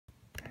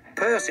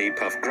Percy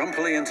puffed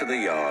grumpily into the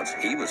yards.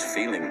 He was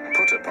feeling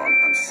put upon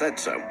and said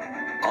so.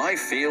 "I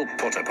feel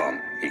put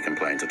upon," he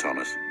complained to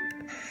Thomas.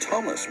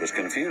 Thomas was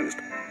confused.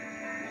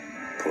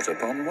 Put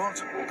upon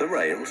what? The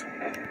rails?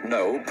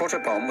 No, put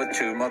upon with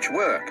too much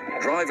work.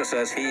 Driver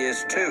says he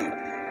is too.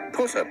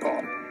 Put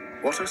upon?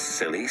 What a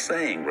silly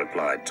saying,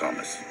 replied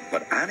Thomas.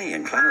 But Annie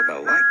and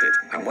Clarabel liked it,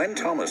 and when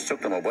Thomas took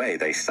them away,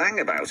 they sang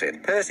about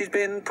it. Percy's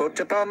been put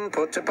upon,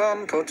 put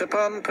upon, put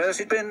upon.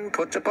 Percy's been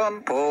put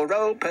upon, poor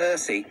old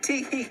Percy.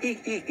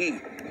 Tee-hee-hee-hee-hee.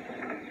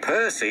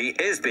 Percy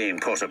is being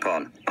put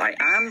upon. I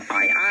am.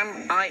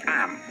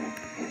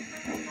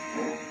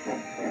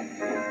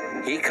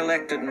 He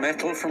collected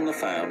metal from the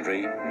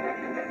foundry,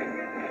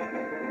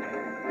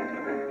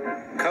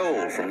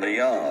 coal from the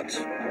yards,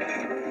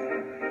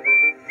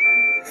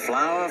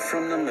 flour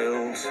from the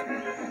mills,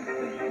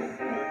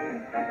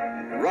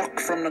 rock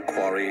from the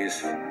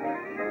quarries,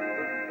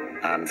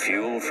 and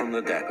fuel from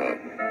the depot.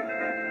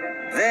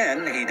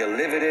 Then he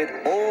delivered it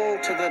all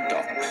to the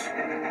docks.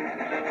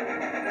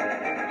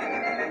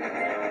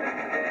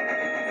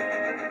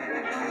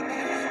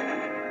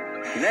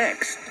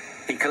 Next,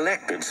 he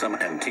collected some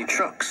empty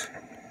trucks.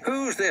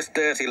 "Who's this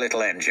dirty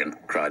little engine?"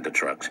 cried the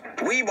trucks.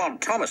 "We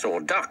want Thomas or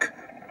Duck."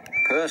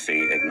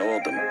 Percy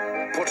ignored them.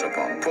 Put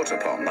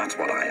upon, that's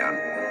what I am.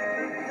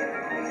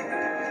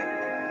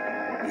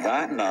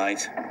 That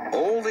night,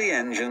 all the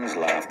engines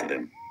laughed at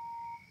him.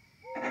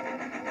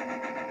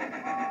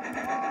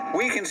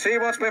 "We can see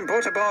what's been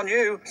put upon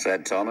you,"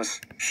 said Thomas.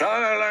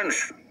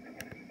 "Silence!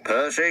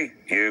 Percy,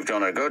 you've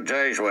done a good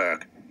day's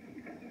work.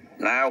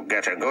 Now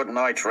get a good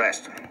night's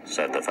rest,"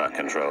 said the Fat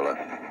Controller.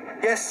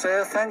 "Yes,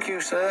 sir, thank you,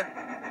 sir."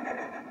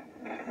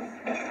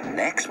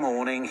 Next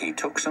morning, he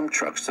took some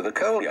trucks to the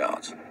coal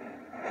yards.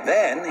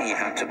 Then he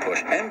had to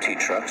push empty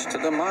trucks to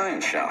the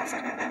mine shaft.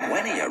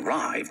 When he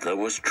arrived, there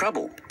was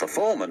trouble. The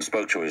foreman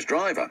spoke to his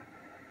driver.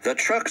 "The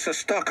trucks are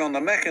stuck on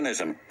the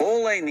mechanism.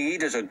 All they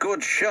need is a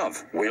good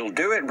shove. We'll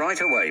do it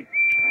right away."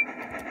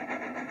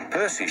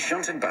 Percy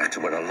shunted back to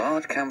where a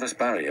large canvas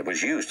barrier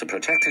was used to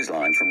protect his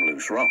line from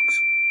loose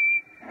rocks.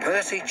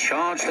 Percy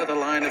charged at the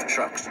line of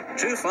trucks,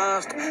 too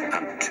fast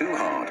and too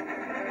hard.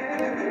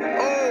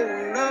 "Oh,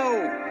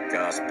 no!"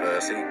 gasped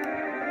Percy.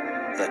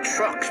 The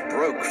trucks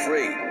broke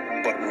free,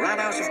 but ran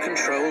out of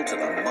control to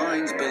the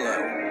mines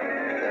below.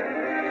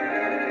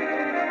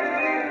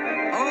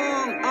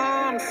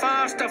 On,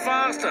 faster,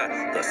 faster!"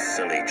 the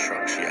silly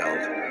trucks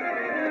yelled.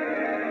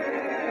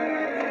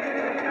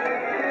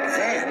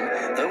 Then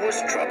there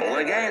was trouble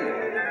again.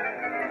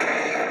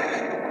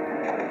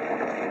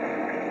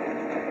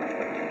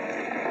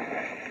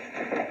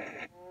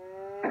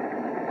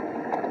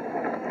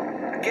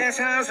 "Get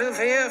out of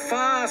here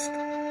fast!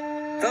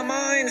 The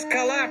mine's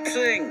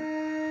collapsing!"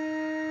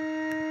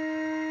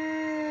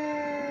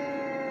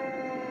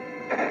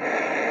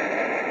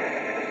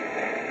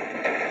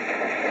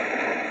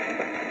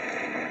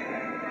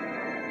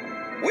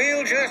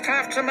 "We'll just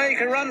have to make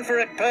a run for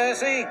it,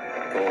 Percy,"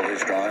 called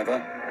his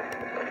driver.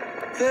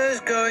 "There's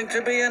going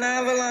to be an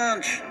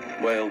avalanche,"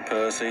 wailed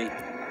Percy.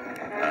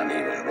 And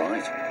he was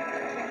right.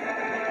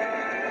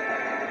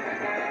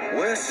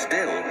 Worse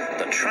still,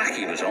 the track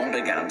he was on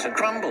began to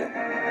crumble.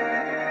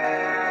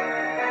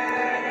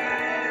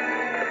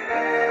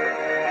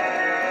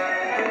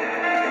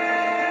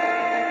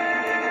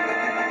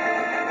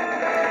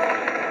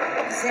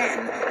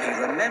 Then he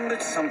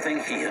remembered something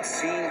he had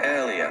seen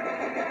earlier.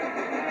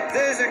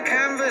 "There's a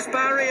canvas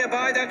barrier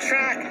by the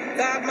track.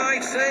 That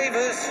might save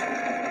us."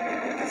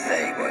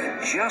 They were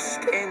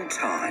just in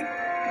time.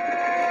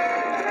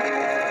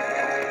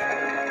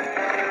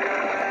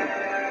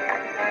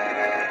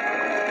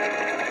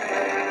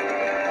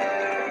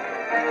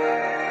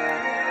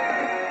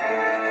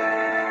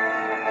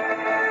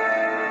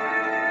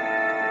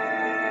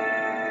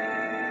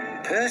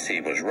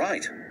 Percy was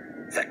right.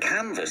 The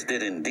canvas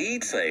did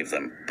indeed save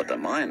them, but the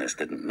miners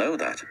didn't know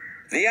that.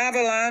 "The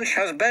avalanche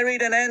has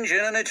buried an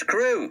engine and its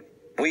crew.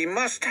 We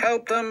must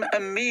help them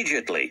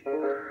immediately."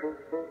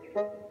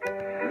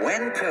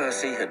 When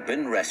Percy had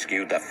been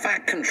rescued, the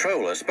Fat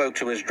Controller spoke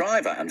to his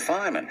driver and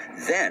fireman,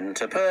 then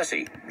to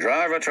Percy.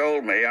 "Driver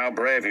told me how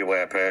brave you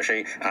were,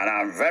 Percy, and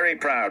I'm very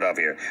proud of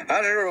you.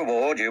 As a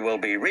reward, you will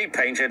be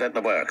repainted at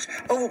the works."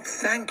 "Oh,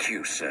 thank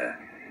you, sir."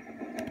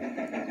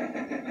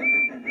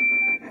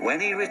 When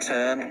he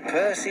returned,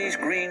 Percy's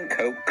green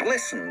coat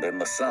glistened in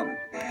the sun.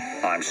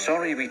 "I'm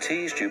sorry we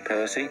teased you,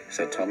 Percy,"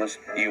 said Thomas.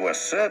 "You were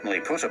certainly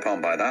put upon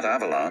by that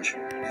avalanche."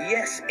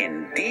 "Yes,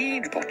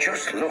 indeed, but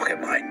just look at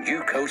my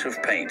new coat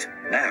of paint.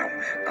 Now,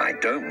 I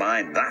don't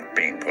mind that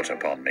being put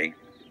upon me."